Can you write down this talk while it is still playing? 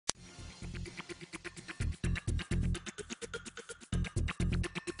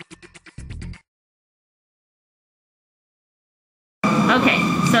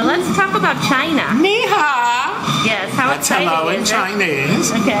So let's talk about China. Ni hao. Yes, how That's exciting hello in is it?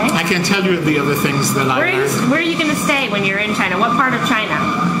 Chinese. Okay. I can tell you the other things that I learned. Where are you going to stay when you're in China? What part of China?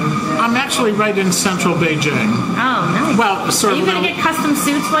 I'm actually right in central Beijing. Oh, nice. Well, sort Are you of. going to get custom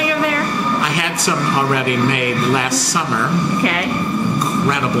suits while you're there? I had some already made last summer. Okay.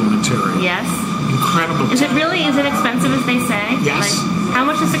 Incredible material. Yes. Incredible. Is it expensive as they say? Yes. Like, how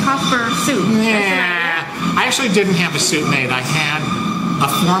much does it cost for a suit? Yeah. I actually didn't have a suit made. I had a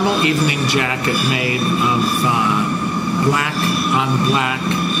formal evening jacket made of black on black.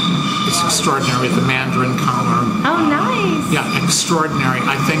 It's extraordinary. The Mandarin collar. Oh, nice. Yeah, extraordinary.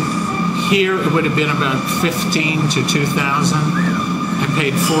 I think here it would have been about 15 to 2,000. I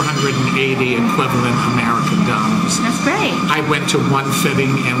paid 480 equivalent American dollars. That's great. I went to one fitting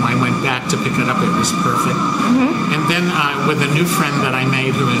and I went back to pick it up. It was perfect. Mm-hmm. And then with a new friend that I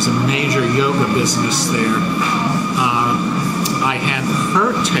made who has a major yoga business there, I had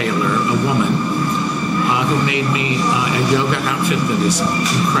her tailor, a woman, who made me a yoga outfit that is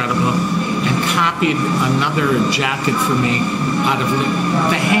incredible, and copied another jacket for me out of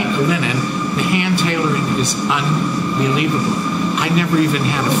linen. The hand tailoring is unbelievable. I never even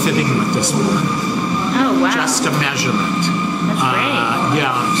had a fitting with this woman. Oh, wow. Just a measurement. That's great.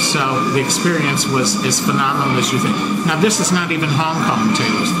 Yeah, so the experience was as phenomenal as you think. Now, this is not even Hong Kong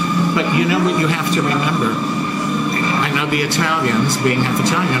tailors, but you know what you have to remember? I know the Italians, being half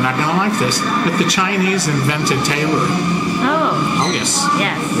Italian, are not going to like this, but the Chinese invented tailoring. Oh. Oh, yes.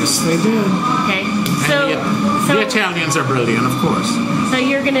 Yes. Yes, they did. Okay. And the Italians are brilliant, of course. So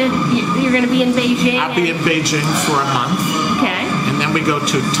you're gonna be in Beijing. I'll be in Beijing for a month. Okay. And then we go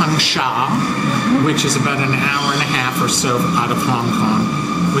to Tangsha, which is about an hour and a half or so out of Hong Kong,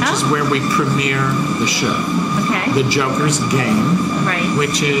 which is where we premiere the show. Okay. The Joker's Game. Right.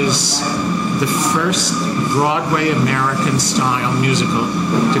 Which is the first Broadway American-style musical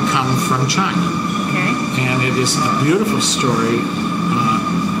to come from China. Okay. And it is a beautiful story.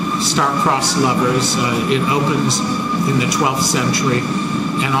 Star-crossed lovers. It opens in the 12th century,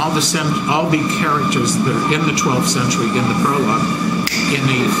 and all the characters that are in the 12th century in the prologue, in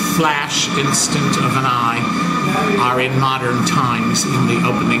the flash instant of an eye, are in modern times in the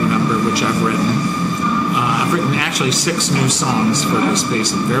opening number, which I've written. I've written actually 6 new songs for this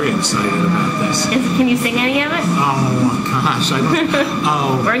piece. I'm very excited about this. Can you sing any of it? Oh gosh, I don't.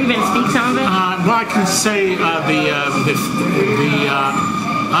 Oh. Or are you going to speak some of it? Well, I can say the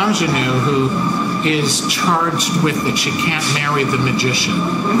ingenue who is charged with that she can't marry the magician.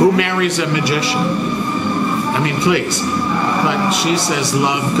 Who marries a magician? I mean, please. But she says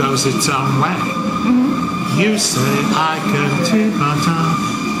love goes its own way. Mm-hmm. You say I can take my time.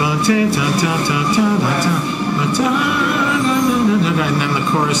 And then the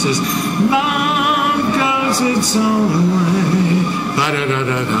chorus is love goes its own way.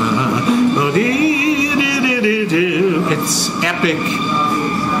 It's epic,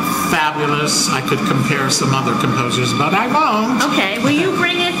 fabulous. I could compare some other composers, but I won't. Okay. Will you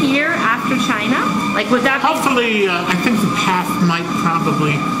bring it here after China? Like, would that be... Hopefully, I think the path might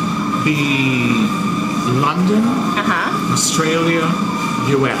probably be London, Australia,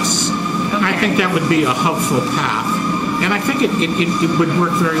 U.S. Okay. I think that would be a hopeful path, and I think it would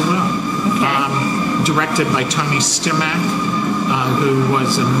work very well. Okay. Directed by Tony Stimac, who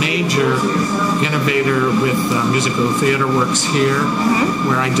was a major innovator with musical theater works here,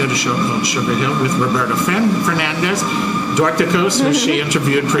 where I did a show called Sugar Hill with Roberta Fernandez, Dorticos, who she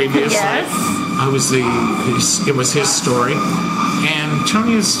interviewed previously. Yes. It was his story, and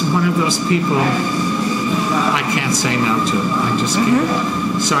Tony is one of those people I can't say no to. I just can't.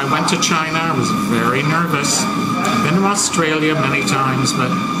 So I went to China. I was very nervous. I've been to Australia many times, but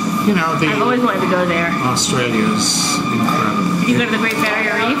you know, I've always wanted to go there. Australia's incredible. Did you go to the Great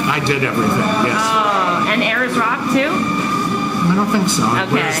Barrier Reef? I did everything, yes. Oh, and Ayers Rock too? I don't think so. Okay.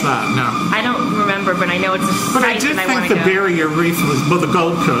 Where's that? No. I don't remember, but I know it's a But I site did that I think want to the go. Barrier Reef was, well, the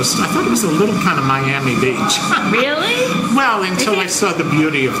Gold Coast, I thought it was a little kind of Miami Beach. Really? Well, until I saw the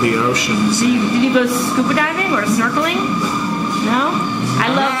beauty of the oceans. Did you go scuba diving or snorkeling? No? I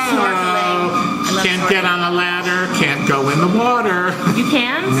love snorkeling. Can't get on a ladder, can't go in the water. You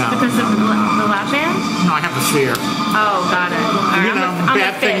can't? No. Because of the lap band? No, I have a fear. Oh, got it. All right, You know, I'm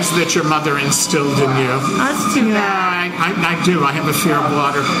bad things that your mother instilled in you. Oh, that's too bad. I do. I have a fear of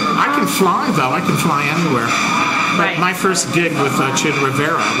water. I can fly, though. I can fly anywhere. But Right. my first gig with Chita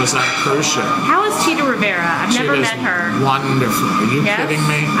Rivera was on a cruise ship. How is Cheetah Rivera? I've never Cheetah's met her. Wonderful. Are you Yes? kidding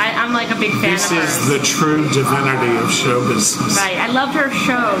me? I'm like a big fan This of is hers. the true divinity of show business. Right. I loved her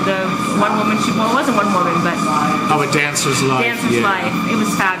show, the one woman show. Well, it wasn't one woman, but Oh, A Dancer's Life. Dancer's Life. It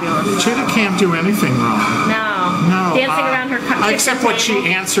was fabulous. Cheetah can't do anything wrong. No. No. Dancing around her except what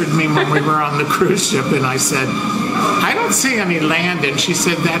she answered me when we were on the cruise ship, and I said, I don't see any land, and she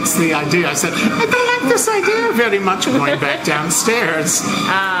said, that's the idea. I said, I don't like this idea very much, going back downstairs.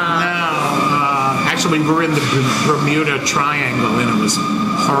 Actually, we were in the Bermuda Triangle, and it was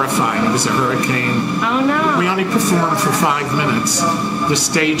horrifying. It was a hurricane. Oh, no. We only performed for 5 minutes. The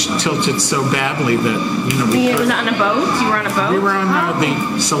stage tilted so badly that, we It was on a boat? You were on a boat? We were on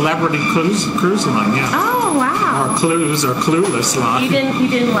the Celebrity Cruise Line, yeah. Oh, wow. Or Clues or Clueless line. You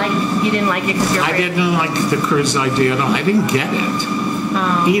didn't like it because you're I didn't like the cruise idea at all. I didn't get it.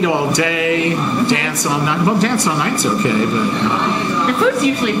 Eat all day, dance all night. Well, dance all night's okay, but the food's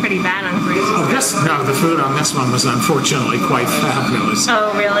usually pretty bad on cruises. The food on this one was unfortunately quite fabulous.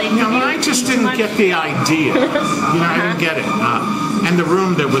 Oh, really? I just didn't get the idea. I didn't get it. And the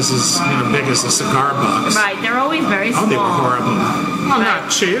room that was as big as a cigar box. Right, they're always very small. Oh, they were horrible. Well,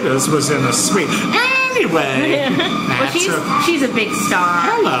 not Cheetah's was in a suite. Anyway, she's a big star.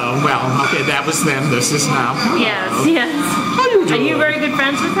 Hello. Well, okay, that was then. This is now. Yes. How you doing? Are you very good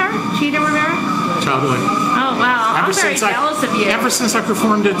friends with her, Cheetah Rivera? Totally. Oh, wow. I'm very jealous of you. Ever since I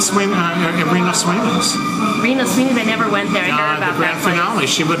performed at Rena Sweeney's. Rena Sweeney's, I never went there. I heard about the grand finale.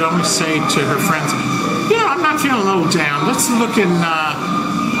 She would always say to her friends, I'm not feeling a little down. Let's look in,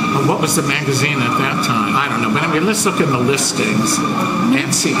 what was the magazine at that time? I don't know. But anyway, let's look in the listings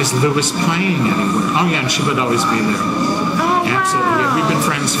and see, is Lewis playing anywhere? Oh, yeah, and she would always be there. Oh, absolutely. wow. Yeah, we've been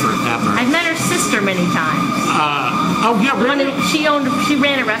friends forever. I've met her sister many times. Oh, yeah, really? She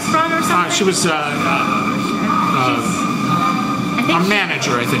ran a restaurant or something? She was a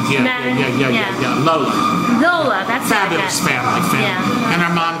manager, I think. Yeah. Lola, that's fabulous family. Yeah. And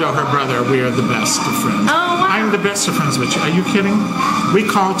Armando, her brother, we are the best of friends. Oh, wow. I'm the best of friends with you. Are you kidding? We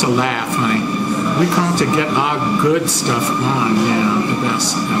call to laugh, honey. We call to get our good stuff on. Yeah, the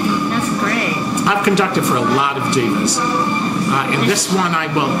best ever. That's great. I've conducted for a lot of divas. In this one, I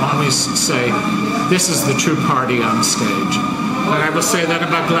will always say, this is the true party on stage. But I will say that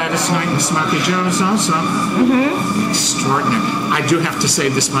about Gladys Knight and Smokey Jones also. Mm-hmm. Extraordinary. I do have to say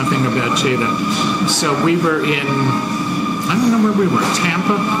this one thing about Cheetah. So we were in, I don't know where we were,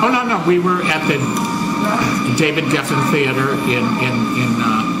 Tampa? Oh, no, we were at the David Geffen Theater in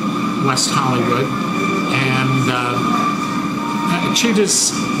West Hollywood. And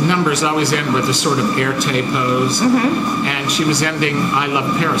Cheetah's numbers always end with a sort of airte pose. Mm-hmm. And she was ending I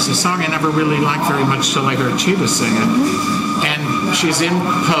Love Paris, a song I never really liked very much till I heard Cheetah sing it. Mm-hmm. And she's in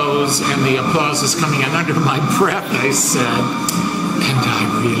pose, and the applause is coming, and under my breath I said, and I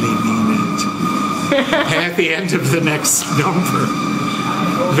really mean it. And at the end of the next number,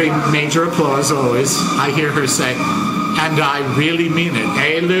 the major applause always, I hear her say, and I really mean it.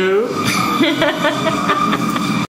 Hey, Lou?